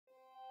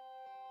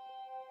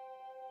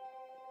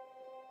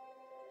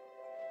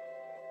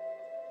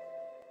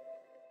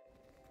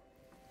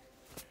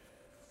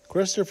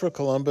Christopher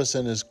Columbus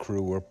and his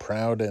crew were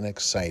proud and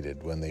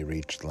excited when they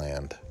reached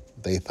land.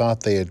 They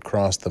thought they had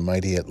crossed the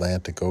mighty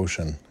Atlantic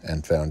Ocean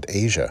and found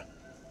Asia.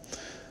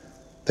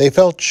 They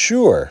felt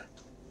sure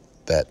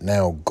that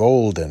now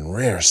gold and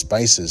rare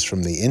spices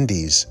from the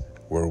Indies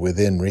were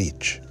within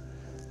reach.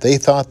 They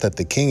thought that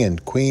the king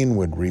and queen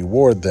would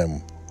reward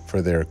them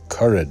for their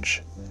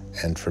courage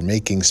and for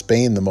making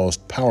Spain the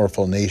most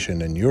powerful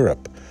nation in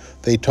Europe.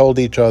 They told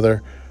each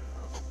other,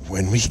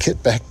 "When we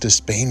get back to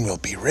Spain, we'll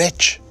be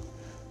rich."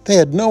 They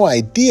had no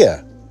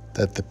idea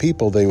that the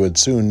people they would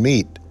soon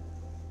meet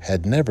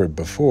had never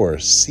before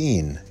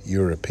seen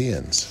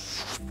Europeans.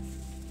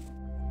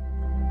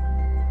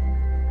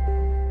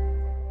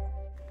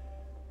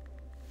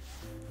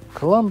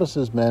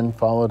 Columbus's men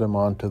followed him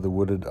onto the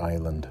wooded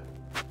island.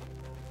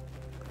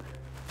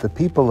 The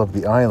people of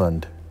the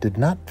island did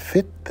not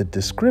fit the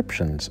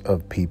descriptions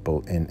of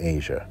people in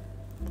Asia,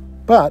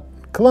 but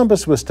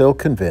Columbus was still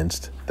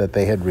convinced that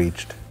they had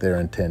reached their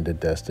intended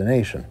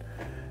destination.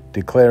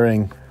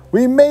 Declaring,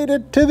 "We made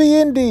it to the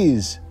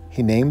Indies!"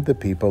 he named the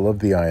people of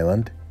the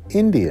island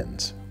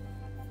Indians.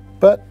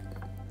 But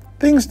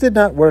things did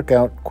not work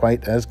out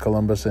quite as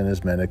Columbus and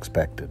his men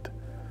expected.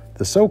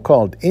 The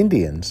so-called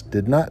Indians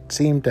did not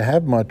seem to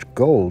have much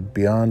gold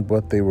beyond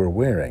what they were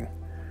wearing.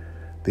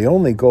 The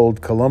only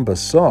gold Columbus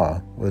saw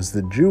was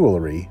the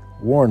jewelry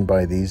worn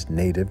by these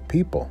native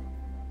people.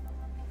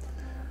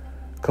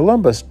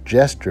 Columbus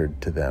gestured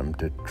to them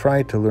to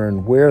try to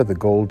learn where the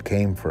gold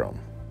came from.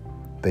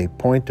 They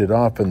pointed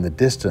off in the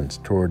distance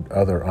toward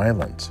other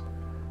islands.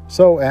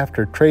 So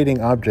after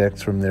trading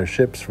objects from their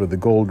ships for the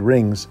gold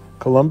rings,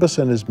 Columbus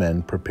and his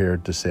men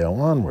prepared to sail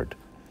onward.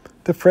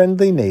 The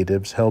friendly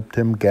natives helped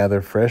him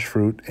gather fresh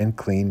fruit and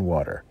clean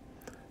water.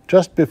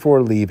 Just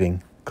before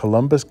leaving,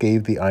 Columbus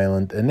gave the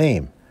island a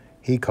name.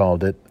 He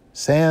called it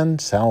San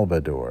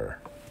Salvador.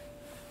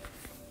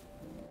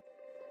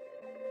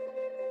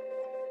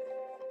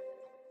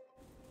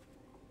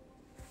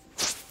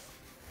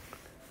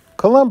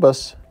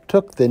 Columbus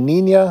took the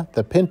Nina,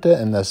 the Pinta,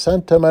 and the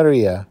Santa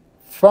Maria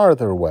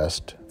farther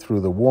west through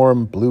the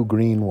warm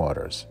blue-green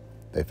waters.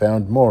 They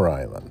found more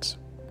islands,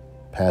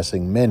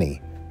 passing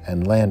many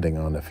and landing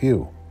on a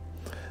few.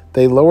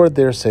 They lowered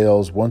their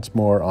sails once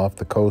more off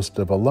the coast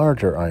of a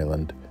larger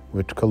island,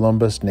 which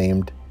Columbus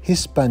named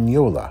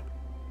Hispaniola.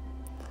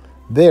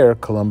 There,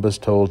 Columbus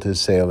told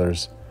his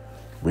sailors,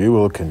 "We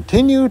will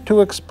continue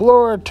to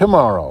explore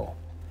tomorrow.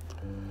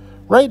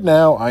 Right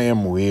now I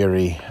am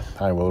weary.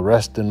 I will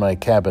rest in my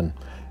cabin.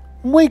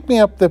 Wake me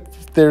up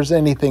if there's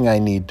anything I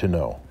need to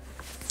know."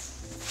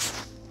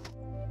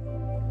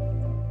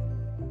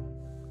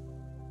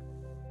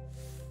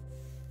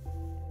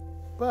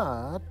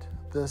 But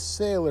the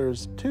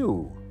sailors,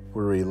 too,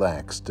 were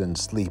relaxed and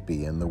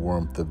sleepy in the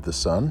warmth of the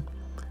sun,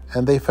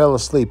 and they fell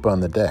asleep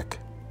on the deck.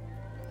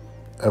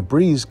 A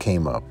breeze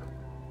came up,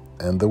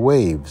 and the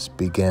waves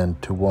began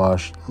to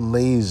wash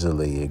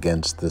lazily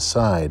against the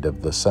side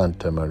of the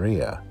Santa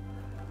Maria.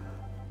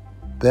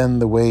 Then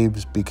the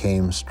waves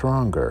became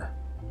stronger,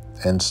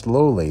 and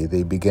slowly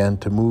they began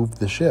to move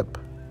the ship.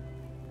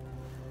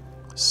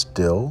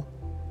 Still,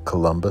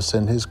 Columbus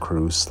and his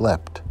crew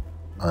slept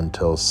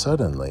until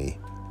suddenly,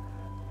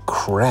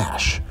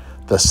 crash!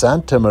 The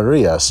Santa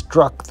Maria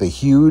struck the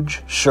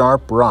huge,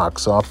 sharp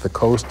rocks off the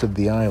coast of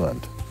the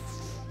island.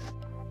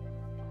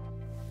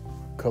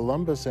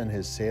 Columbus and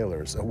his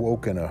sailors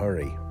awoke in a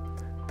hurry.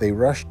 They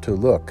rushed to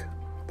look,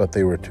 but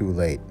they were too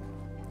late.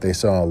 They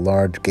saw a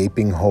large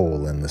gaping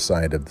hole in the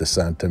side of the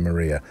Santa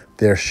Maria.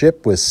 Their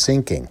ship was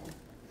sinking.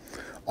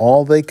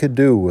 All they could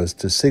do was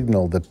to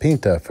signal the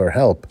Pinta for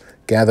help,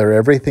 gather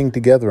everything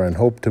together, and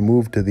hope to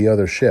move to the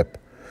other ship.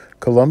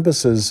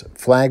 Columbus's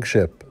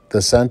flagship,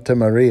 the Santa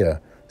Maria,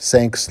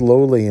 sank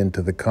slowly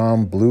into the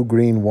calm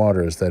blue-green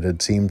waters that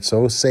had seemed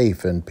so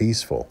safe and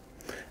peaceful.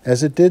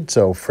 As it did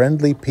so,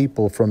 friendly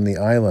people from the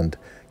island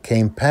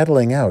came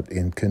paddling out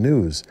in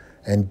canoes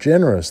and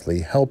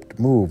generously helped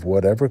move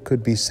whatever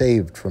could be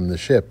saved from the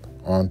ship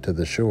onto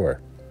the shore.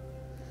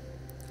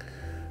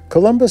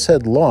 Columbus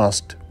had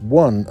lost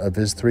one of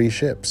his 3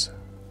 ships.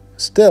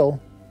 Still,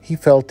 he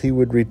felt he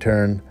would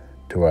return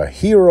to a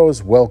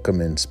hero's welcome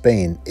in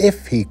Spain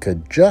if he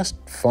could just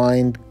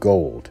find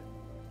gold.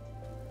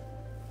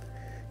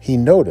 He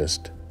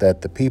noticed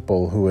that the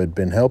people who had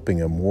been helping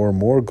him wore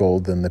more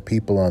gold than the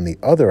people on the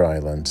other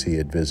islands he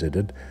had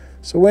visited,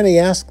 so when he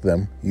asked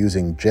them,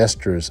 using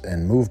gestures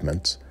and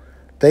movements,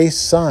 they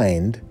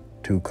signed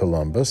to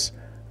Columbus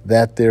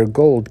that their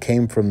gold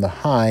came from the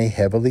high,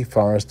 heavily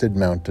forested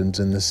mountains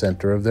in the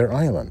center of their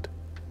island.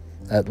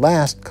 At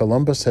last,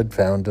 Columbus had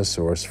found a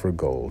source for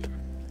gold.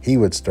 He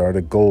would start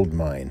a gold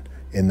mine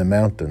in the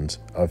mountains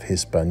of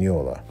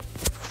Hispaniola.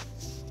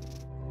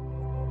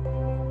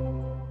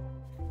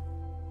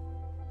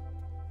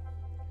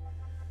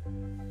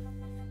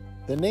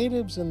 The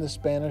natives and the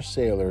Spanish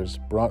sailors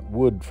brought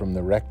wood from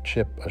the wrecked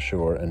ship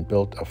ashore and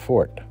built a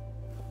fort.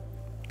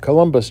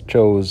 Columbus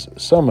chose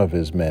some of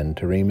his men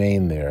to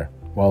remain there,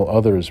 while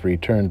others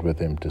returned with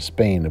him to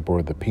Spain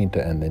aboard the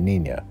Pinta and the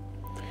Nina.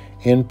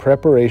 In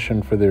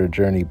preparation for their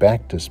journey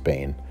back to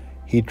Spain,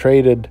 He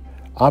traded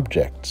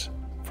objects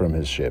from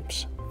his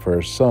ships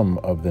for some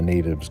of the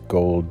natives'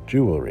 gold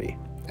jewelry,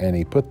 and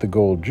he put the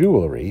gold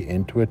jewelry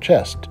into a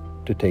chest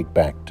to take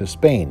back to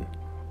Spain.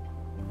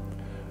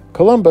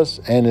 Columbus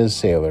and his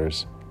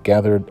sailors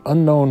gathered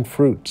unknown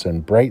fruits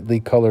and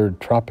brightly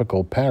colored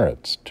tropical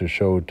parrots to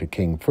show to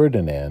King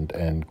Ferdinand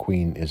and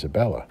Queen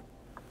Isabella.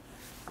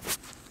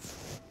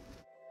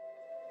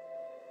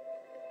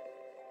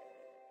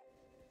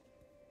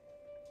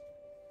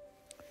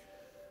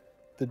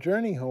 The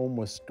journey home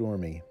was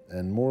stormy,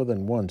 and more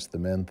than once the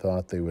men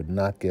thought they would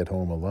not get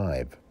home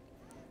alive.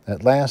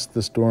 At last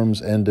the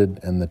storms ended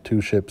and the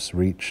two ships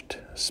reached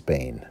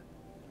Spain.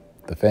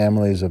 The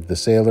families of the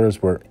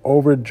sailors were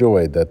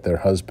overjoyed that their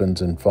husbands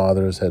and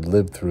fathers had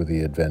lived through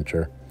the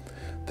adventure.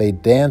 They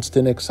danced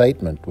in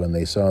excitement when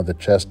they saw the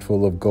chest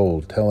full of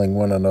gold, telling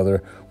one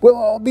another, "We'll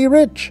all be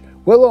rich!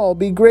 We'll all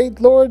be great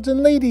lords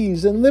and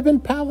ladies and live in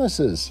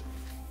palaces!"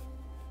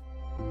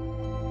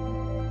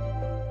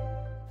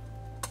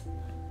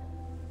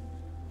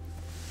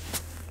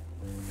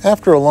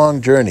 After a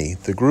long journey,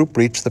 the group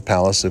reached the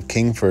palace of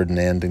King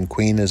Ferdinand and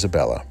Queen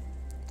Isabella.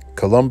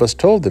 Columbus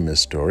told them his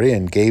story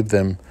and gave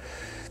them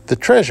the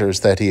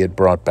treasures that he had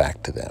brought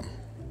back to them.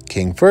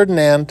 King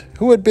Ferdinand,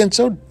 who had been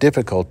so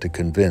difficult to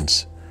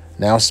convince,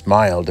 now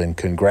smiled and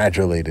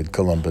congratulated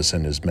Columbus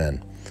and his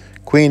men.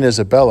 Queen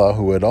Isabella,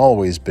 who had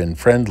always been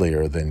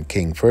friendlier than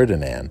King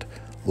Ferdinand,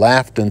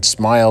 laughed and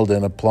smiled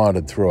and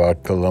applauded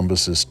throughout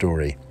Columbus's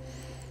story.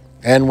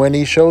 And when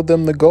he showed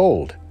them the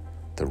gold,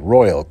 the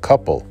royal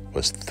couple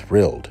was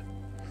thrilled.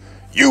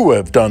 "You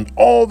have done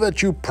all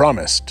that you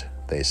promised,"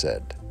 they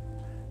said.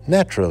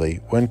 Naturally,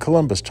 when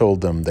Columbus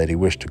told them that he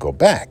wished to go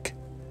back,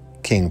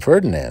 King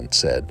Ferdinand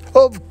said,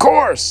 "Of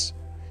course!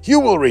 You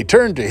will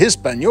return to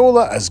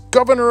Hispaniola as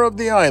governor of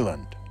the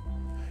island.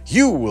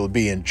 You will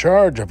be in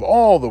charge of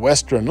all the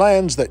western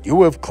lands that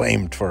you have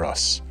claimed for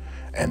us.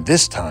 And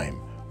this time,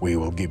 we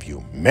will give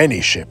you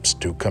many ships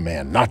to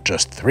command, not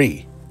just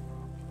 3.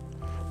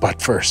 But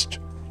first,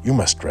 you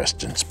must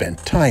rest and spend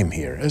time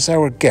here as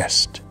our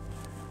guest."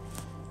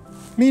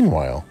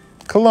 Meanwhile,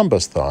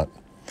 Columbus thought,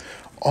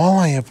 "All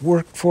I have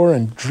worked for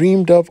and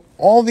dreamed of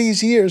all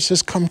these years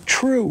has come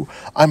true.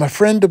 I'm a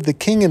friend of the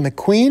king and the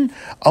queen.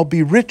 I'll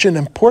be rich and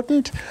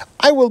important.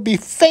 I will be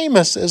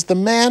famous as the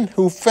man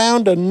who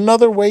found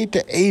another way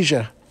to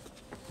Asia."